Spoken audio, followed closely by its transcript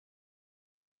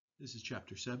This is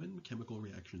Chapter 7, Chemical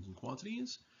Reactions and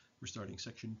Quantities. We're starting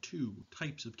Section 2,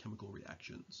 Types of Chemical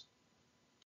Reactions.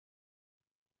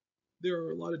 There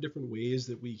are a lot of different ways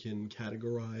that we can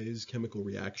categorize chemical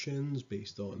reactions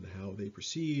based on how they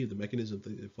proceed, the mechanism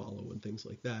that they follow, and things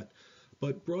like that.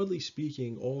 But broadly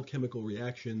speaking, all chemical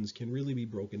reactions can really be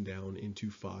broken down into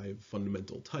 5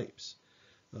 fundamental types.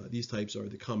 These types are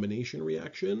the combination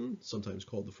reaction, sometimes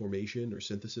called the formation or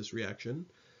synthesis reaction,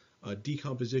 a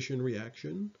decomposition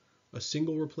reaction, a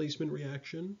single replacement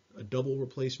reaction, a double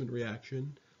replacement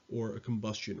reaction, or a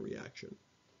combustion reaction.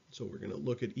 So we're going to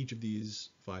look at each of these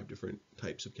 5 different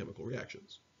types of chemical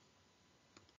reactions.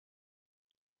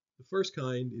 The first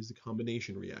kind is the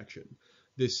combination reaction.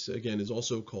 This, again, is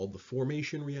also called the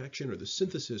formation reaction or the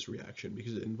synthesis reaction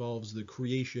because it involves the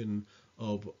creation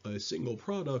of a single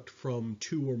product from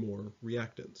 2 or more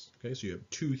reactants. Okay, so you have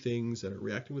 2 things that are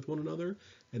reacting with one another,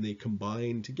 and they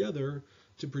combine together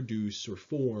to produce or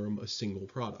form a single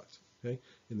product. Okay,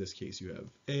 in this case, you have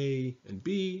A and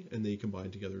B, and they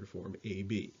combine together to form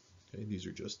AB. Okay, these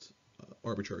are just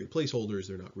arbitrary placeholders;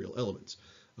 they're not real elements.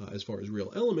 As far as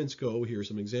real elements go, here are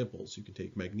some examples. You can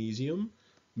take magnesium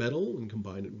metal and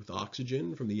combine it with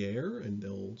oxygen from the air, and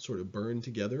they'll sort of burn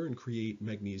together and create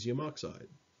magnesium oxide.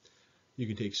 You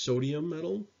can take sodium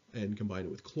metal and combine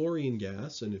it with chlorine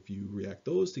gas, and if you react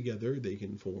those together, they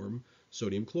can form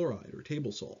sodium chloride or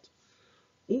table salt.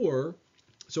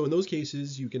 So in those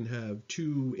cases, you can have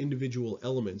 2 individual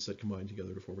elements that combine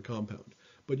together to form a compound.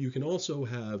 But you can also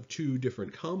have 2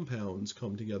 different compounds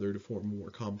come together to form a more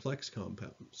complex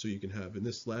compound. So you can have, in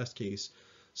this last case,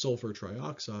 sulfur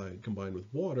trioxide combined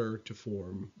with water to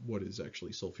form what is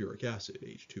actually sulfuric acid,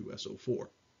 H2SO4.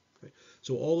 Okay?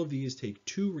 So all of these take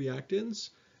 2 reactants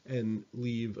and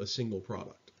leave a single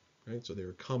product. Right? So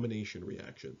they're combination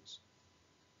reactions.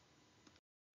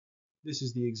 This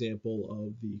is the example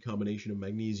of the combination of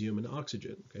magnesium and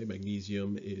oxygen. Okay,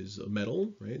 magnesium is a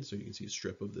metal, right? So you can see a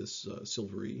strip of this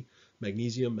silvery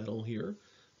magnesium metal here.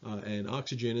 And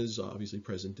oxygen is obviously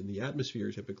present in the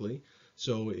atmosphere typically.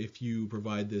 So if you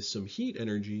provide this some heat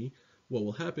energy, what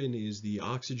will happen is the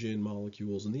oxygen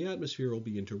molecules in the atmosphere will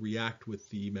begin to react with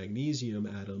the magnesium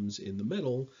atoms in the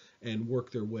metal and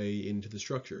work their way into the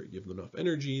structure. Give them enough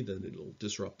energy, then it'll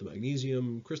disrupt the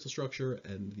magnesium crystal structure,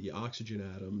 and the oxygen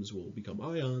atoms will become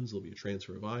ions. There'll be a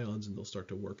transfer of ions, and they'll start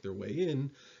to work their way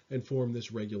in and form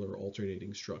this regular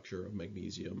alternating structure of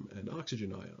magnesium and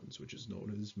oxygen ions, which is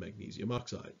known as magnesium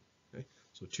oxide. Okay?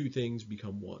 So 2 things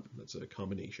become 1. That's a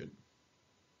combination.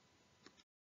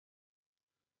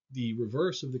 The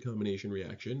reverse of the combination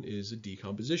reaction is a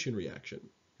decomposition reaction.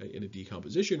 Okay? In a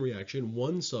decomposition reaction,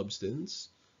 one substance,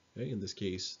 okay, in this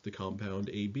case the compound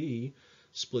AB,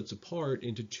 splits apart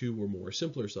into 2 or more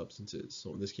simpler substances.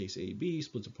 So in this case, AB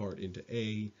splits apart into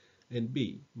A and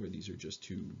B, where these are just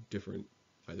 2 different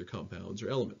either compounds or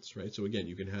elements. Right? So again,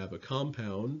 you can have a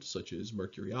compound such as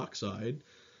mercury oxide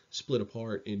split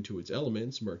apart into its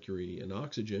elements, mercury and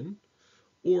oxygen.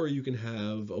 Or you can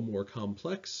have a more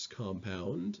complex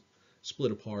compound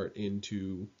split apart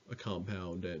into a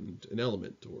compound and an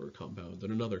element, or a compound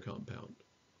and another compound.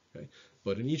 Okay?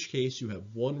 But in each case, you have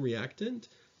 1 reactant,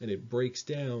 and it breaks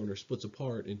down or splits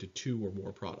apart into 2 or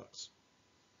more products.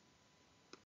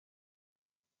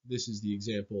 This is the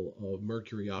example of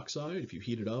mercury oxide. If you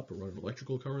heat it up or run an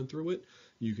electrical current through it,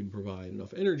 you can provide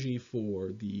enough energy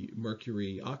for the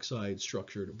mercury oxide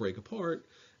structure to break apart,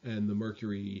 and the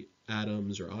mercury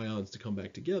atoms or ions to come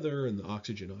back together, and the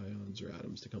oxygen ions or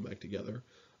atoms to come back together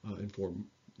and form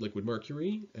liquid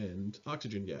mercury and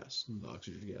oxygen gas. And the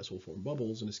oxygen gas will form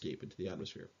bubbles and escape into the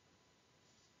atmosphere.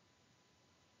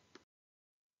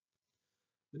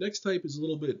 The next type is a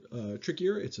little bit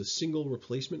trickier. It's a single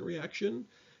replacement reaction.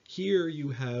 Here you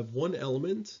have 1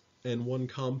 element and 1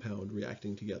 compound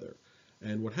reacting together.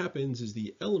 And what happens is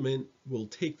the element will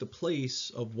take the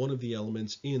place of one of the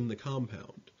elements in the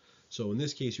compound. So in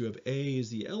this case, you have A is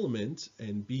the element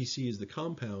and BC is the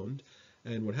compound.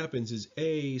 And what happens is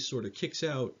A sort of kicks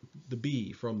out the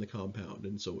B from the compound.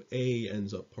 And so A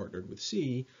ends up partnered with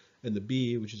C, and the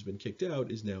B, which has been kicked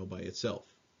out, is now by itself.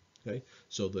 Okay?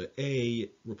 So the A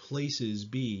replaces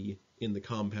B in the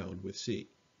compound with C.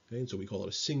 Okay? And so we call it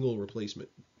a single replacement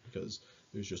because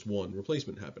there's just 1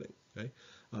 replacement happening. Okay?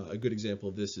 A good example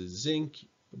of this is zinc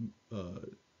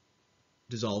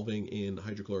dissolving in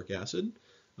hydrochloric acid.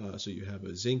 So you have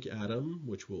a zinc atom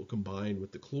which will combine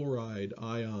with the chloride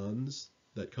ions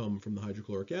that come from the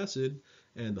hydrochloric acid,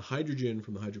 and the hydrogen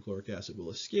from the hydrochloric acid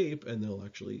will escape, and they'll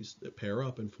actually pair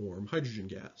up and form hydrogen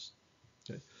gas.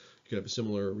 Okay? You could have a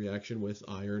similar reaction with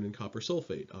iron and copper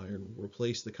sulfate. Iron will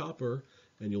replace the copper,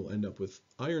 and you'll end up with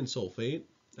iron sulfate,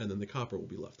 and then the copper will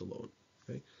be left alone.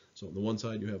 Okay, so on the one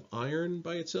side you have iron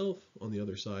by itself, on the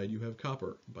other side you have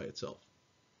copper by itself.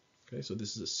 Okay, so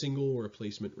this is a single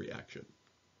replacement reaction.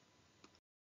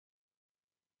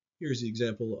 Here's the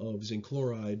example of zinc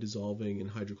chloride dissolving in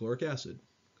hydrochloric acid.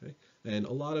 Okay? And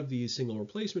a lot of these single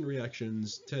replacement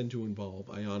reactions tend to involve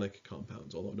ionic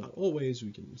compounds, although not always.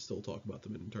 We can still talk about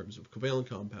them in terms of covalent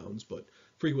compounds, but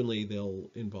frequently they'll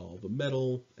involve a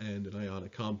metal and an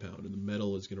ionic compound, and the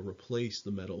metal is going to replace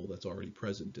the metal that's already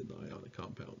present in the ionic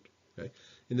compound. Okay?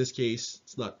 In this case,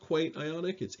 it's not quite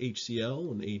ionic, it's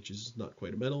HCl, and H is not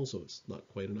quite a metal, so it's not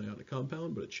quite an ionic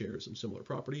compound, but it shares some similar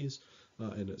properties.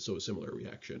 And so a similar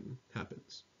reaction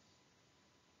happens.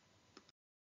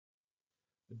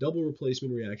 A double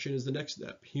replacement reaction is the next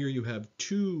step. Here you have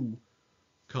two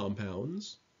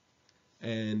compounds,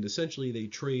 and essentially they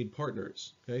trade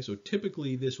partners. Okay, so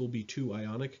typically this will be two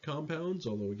ionic compounds,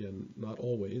 although again, not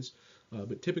always,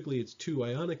 but typically it's two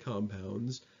ionic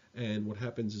compounds, and what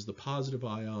happens is the positive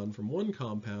ion from one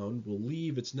compound will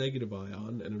leave its negative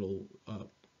ion, and it'll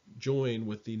join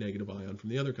with the negative ion from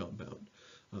the other compound.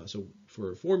 So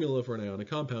for a formula for an ionic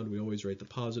compound, we always write the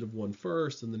positive one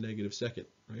first and the negative second,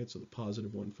 right? So the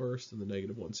positive one first and the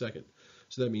negative one second.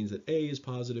 So that means that A is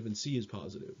positive and C is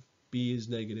positive, B is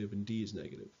negative and D is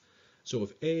negative. So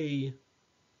if A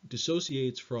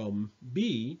dissociates from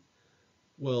B,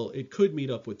 well, it could meet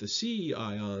up with the C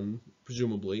ion,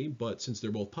 presumably, but since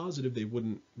they're both positive, they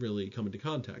wouldn't really come into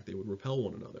contact. They would repel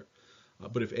one another.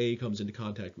 But if A comes into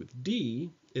contact with D,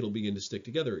 it'll begin to stick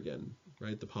together again,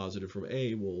 right? The positive from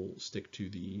A will stick to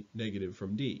the negative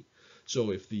from D. So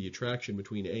if the attraction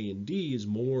between A and D is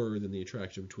more than the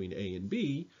attraction between A and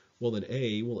B, well then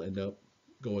A will end up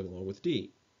going along with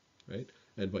D, right?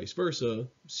 And vice versa,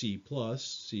 C plus,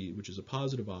 C, which is a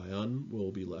positive ion,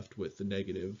 will be left with the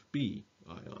negative B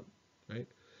ion, right?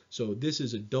 So this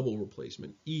is a double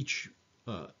replacement. Each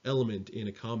element in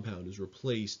a compound is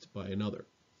replaced by another.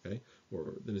 Okay,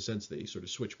 or in a sense they sort of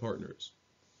switch partners.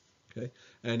 Okay,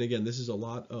 and again, this is a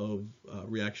lot of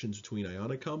reactions between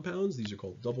ionic compounds. These are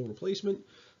called double replacement.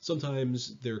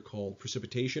 Sometimes they're called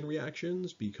precipitation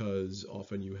reactions because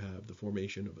often you have the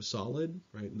formation of a solid,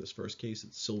 right? In this first case,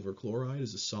 it's silver chloride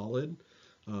is a solid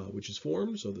which is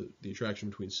formed. So the attraction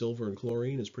between silver and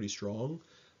chlorine is pretty strong.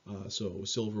 So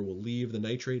silver will leave the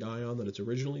nitrate ion that it's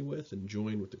originally with and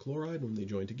join with the chloride. When they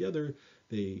join together,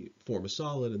 they form a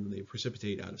solid and then they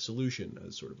precipitate out of solution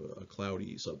as sort of a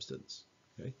cloudy substance.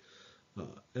 Okay,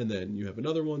 and then you have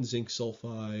another one, zinc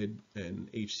sulfide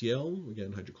and HCl,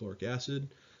 again hydrochloric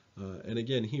acid. And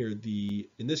again here,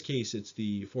 in this case, it's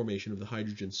the formation of the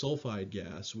hydrogen sulfide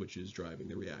gas which is driving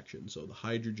the reaction. So the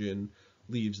hydrogen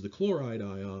leaves the chloride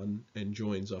ion and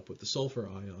joins up with the sulfur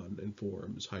ion and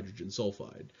forms hydrogen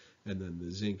sulfide. And then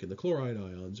the zinc and the chloride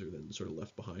ions are then sort of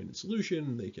left behind in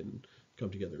solution. They can come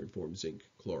together and form zinc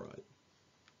chloride.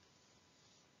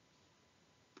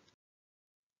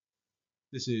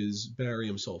 This is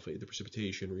barium sulfate, the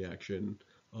precipitation reaction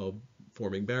of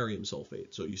forming barium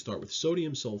sulfate. So you start with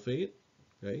sodium sulfate,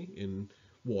 okay, in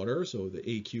water. So the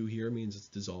AQ here means it's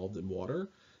dissolved in water.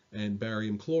 And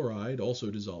barium chloride,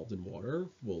 also dissolved in water.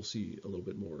 We'll see a little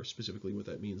bit more specifically what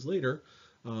that means later.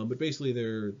 But basically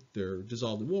they're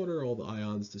dissolved in water, all the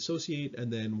ions dissociate,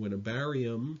 and then when a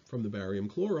barium from the barium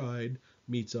chloride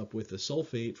meets up with the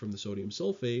sulfate from the sodium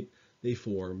sulfate, they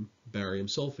form barium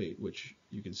sulfate, which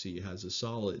you can see has a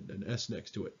solid, an S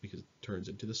next to it, because it turns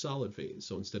into the solid phase.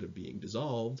 So instead of being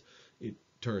dissolved, it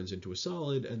turns into a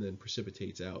solid and then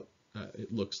precipitates out.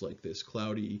 It looks like this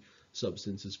cloudy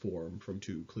substance is formed from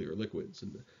two clear liquids,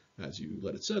 and as you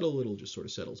let it settle, it'll just sort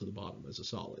of settle to the bottom as a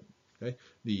solid. Okay?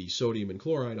 The sodium and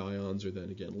chloride ions are then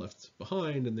again left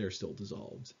behind, and they're still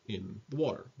dissolved in the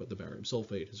water, but the barium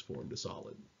sulfate has formed a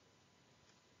solid.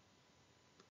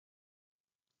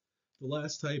 The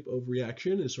last type of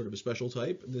reaction is sort of a special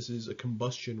type, and this is a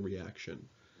combustion reaction.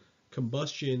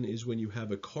 Combustion is when you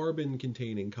have a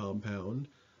carbon-containing compound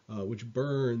which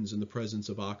burns in the presence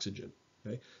of oxygen.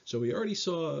 Okay? So we already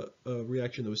saw a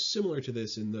reaction that was similar to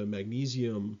this in the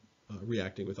magnesium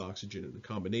reacting with oxygen in a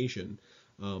combination.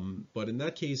 But in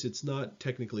that case, it's not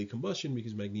technically combustion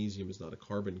because magnesium is not a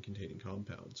carbon-containing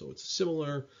compound. So it's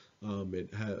similar.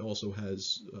 It also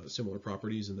has similar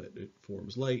properties in that it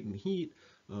forms light and heat,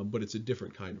 but it's a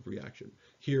different kind of reaction.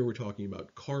 Here we're talking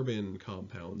about carbon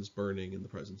compounds burning in the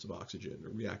presence of oxygen or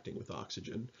reacting with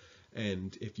oxygen.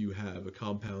 And if you have a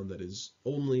compound that is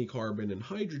only carbon and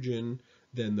hydrogen,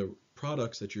 then the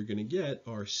products that you're going to get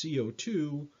are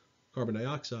CO2, carbon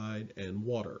dioxide, and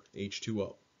water,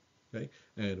 H2O. Okay?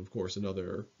 And of course,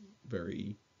 another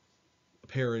very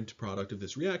apparent product of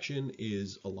this reaction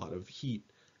is a lot of heat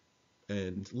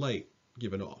and light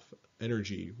given off,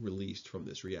 energy released from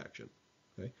this reaction.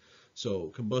 Okay, so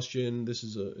combustion, this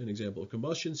is an example of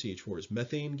combustion. CH4 is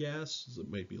methane gas. So it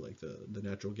might be like the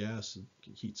natural gas that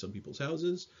can heat some people's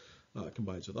houses.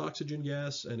 Combines with oxygen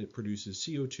gas, and it produces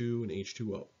CO2 and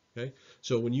H2O. Okay,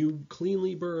 so when you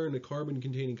cleanly burn a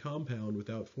carbon-containing compound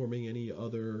without forming any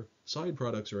other side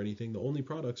products or anything, the only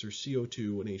products are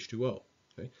CO2 and H2O.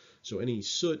 Okay, so any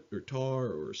soot or tar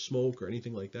or smoke or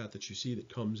anything like that that you see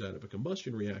that comes out of a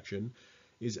combustion reaction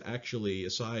is actually a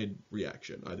side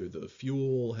reaction. Either the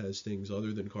fuel has things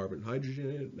other than carbon and hydrogen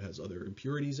in it, it has other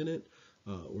impurities in it,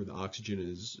 or the oxygen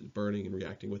is burning and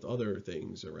reacting with other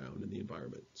things around in the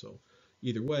environment. So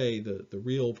either way, the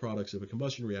real products of a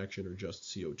combustion reaction are just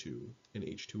CO2 and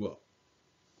H2O.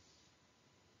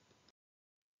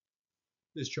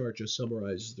 This chart just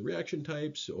summarizes the reaction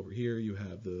types. Over here you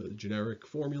have the generic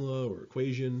formula or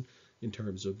equation in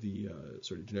terms of the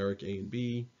sort of generic A and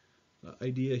B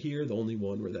idea here. The only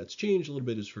one where that's changed a little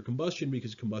bit is for combustion,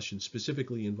 because combustion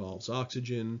specifically involves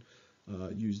oxygen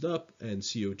used up and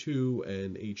CO2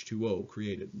 and H2O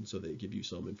created. And so they give you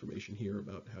some information here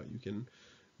about how you can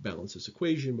balance this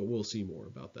equation, but we'll see more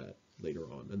about that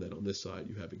later on. And then on this side,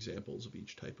 you have examples of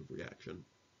each type of reaction.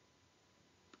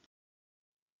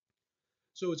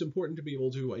 So it's important to be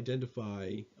able to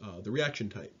identify the reaction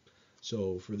type.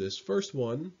 So for this first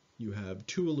one, you have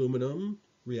 2 aluminum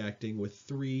reacting with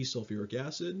 3 sulfuric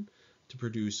acid to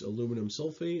produce aluminum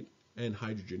sulfate and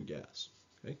hydrogen gas.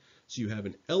 Okay? So you have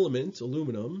an element,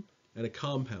 aluminum, and a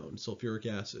compound, sulfuric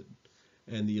acid.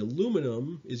 And the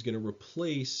aluminum is going to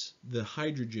replace the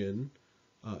hydrogen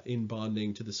in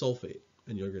bonding to the sulfate.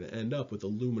 And you're going to end up with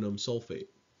aluminum sulfate.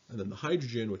 And then the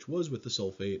hydrogen, which was with the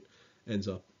sulfate, ends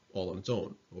up all on its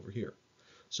own over here.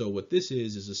 So what this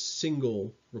is a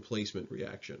single replacement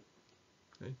reaction.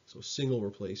 Okay? So single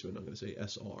replacement, I'm going to say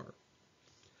SR.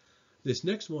 This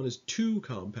next one is 2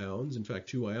 compounds, in fact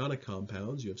 2 ionic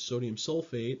compounds. You have sodium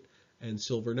sulfate and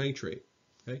silver nitrate.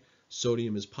 Okay?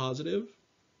 Sodium is positive,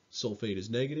 sulfate is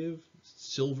negative,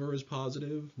 silver is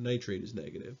positive, nitrate is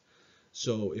negative.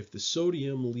 So if the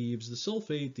sodium leaves the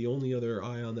sulfate, the only other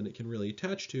ion that it can really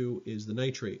attach to is the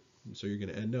nitrate. And so you're going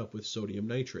to end up with sodium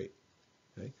nitrate.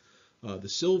 Okay? The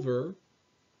silver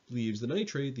leaves the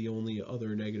nitrate, the only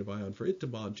other negative ion for it to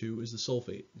bond to is the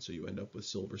sulfate. And so you end up with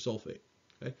silver sulfate.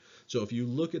 Okay? So if you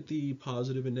look at the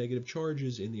positive and negative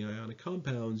charges in the ionic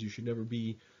compounds, you should never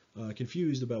be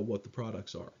confused about what the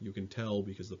products are. You can tell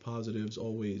because the positives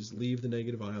always leave the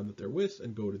negative ion that they're with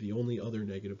and go to the only other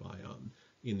negative ion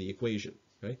in the equation.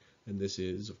 Okay? And this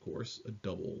is, of course, a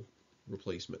double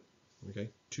replacement.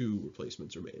 Okay? 2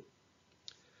 replacements are made.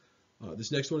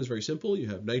 This next one is very simple. You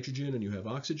have nitrogen and you have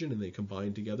oxygen, and they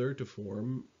combine together to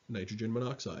form nitrogen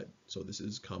monoxide. So this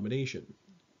is combination.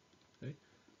 Okay?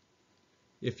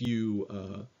 If you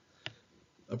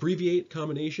abbreviate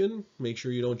combination, make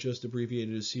sure you don't just abbreviate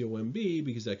it as COMB,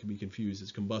 because that can be confused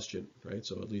as combustion, right?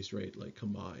 So at least write like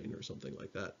combine or something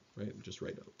like that, right? Just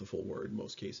write out the full word in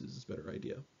most cases is a better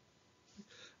idea.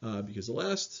 Because the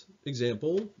last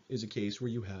example is a case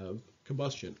where you have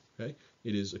combustion. Okay?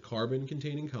 It is a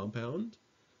carbon-containing compound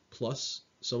plus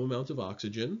some amount of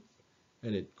oxygen,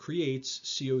 and it creates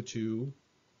CO2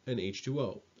 and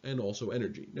H2O, and also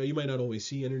energy. Now, you might not always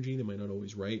see energy. They might not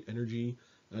always write energy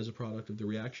as a product of the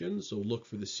reaction. So look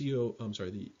for the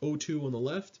the O2 on the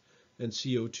left and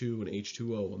CO2 and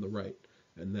H2O on the right,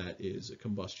 and that is a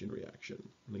combustion reaction.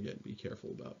 And again, be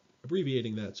careful about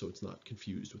abbreviating that so it's not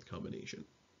confused with combination.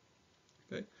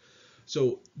 Okay?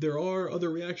 So there are other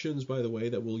reactions, by the way,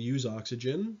 that will use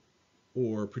oxygen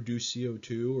or produce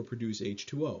CO2 or produce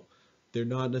H2O. They're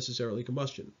not necessarily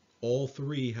combustion. All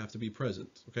 3 have to be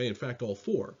present. Okay? In fact, all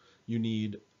 4. You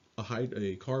need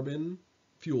a carbon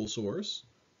fuel source,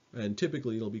 and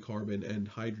typically it'll be carbon and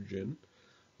hydrogen.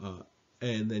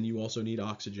 And then you also need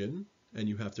oxygen, and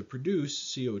you have to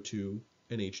produce CO2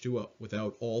 and H2O.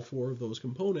 Without all 4 of those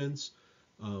components,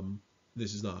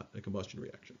 this is not a combustion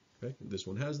reaction. Okay? This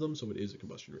one has them, so it is a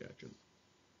combustion reaction.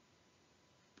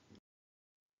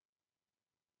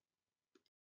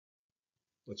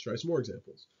 Let's try some more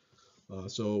examples.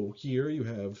 So here you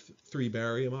have 3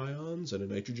 barium ions and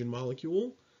a nitrogen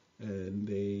molecule, and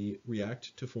they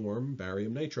react to form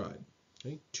barium nitride.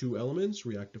 Okay? 2 elements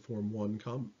react to form one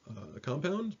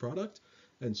compound product,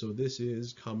 and so this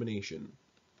is combination.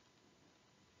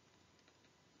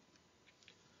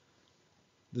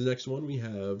 The next one, we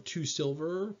have 2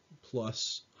 silver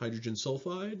plus hydrogen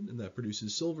sulfide, and that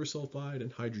produces silver sulfide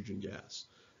and hydrogen gas.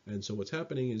 And so what's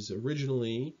happening is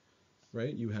originally,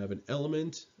 right, you have an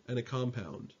element and a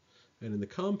compound. And in the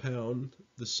compound,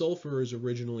 the sulfur is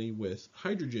originally with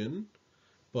hydrogen,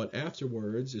 but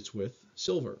afterwards it's with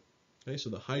silver. Okay, so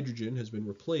the hydrogen has been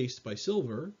replaced by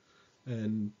silver,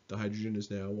 and the hydrogen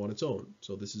is now on its own.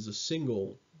 So this is a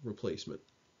single replacement.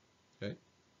 Okay.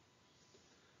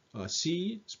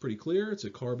 C is pretty clear. It's a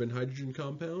carbon-hydrogen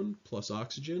compound plus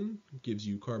oxygen. It gives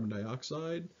you carbon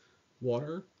dioxide,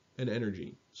 water, and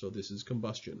energy. So this is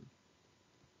combustion.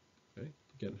 Okay.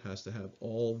 Again, it has to have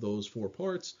all those four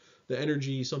parts. The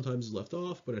energy sometimes is left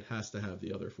off, but it has to have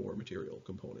the other four material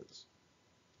components.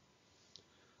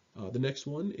 The next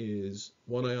one is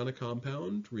one ionic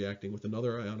compound reacting with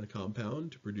another ionic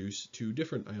compound to produce two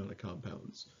different ionic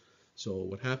compounds. So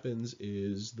what happens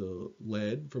is the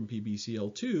lead from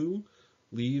PbCl2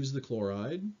 leaves the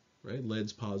chloride, right?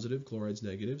 Lead's positive, chloride's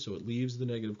negative, so it leaves the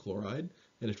negative chloride,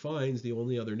 and it finds the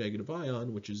only other negative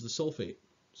ion, which is the sulfate.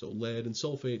 So lead and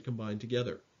sulfate combine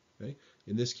together. Okay?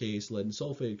 In this case, lead and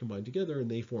sulfate combine together, and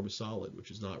they form a solid,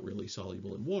 which is not really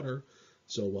soluble in water.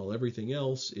 So while everything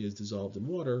else is dissolved in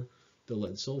water, the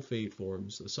lead sulfate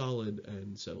forms a solid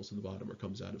and settles to the bottom, or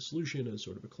comes out of solution as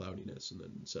sort of a cloudiness and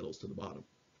then settles to the bottom.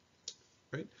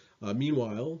 Right?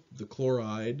 Meanwhile, the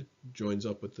chloride joins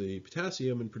up with the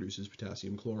potassium and produces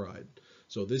potassium chloride.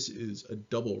 So this is a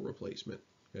double replacement.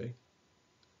 Okay?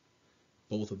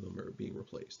 Both of them are being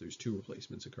replaced. There's two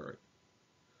replacements occurring.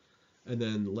 And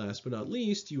then last but not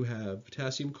least, you have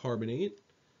potassium carbonate,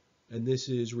 and this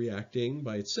is reacting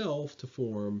by itself to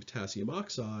form potassium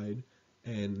oxide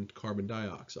and carbon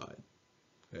dioxide.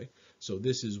 Okay? So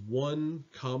this is one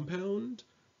compound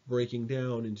breaking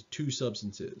down into two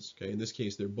substances. Okay? In this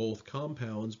case, they're both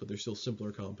compounds, but they're still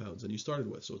simpler compounds than you started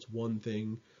with. So it's one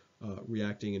thing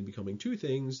reacting and becoming two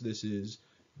things. This is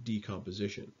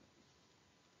decomposition.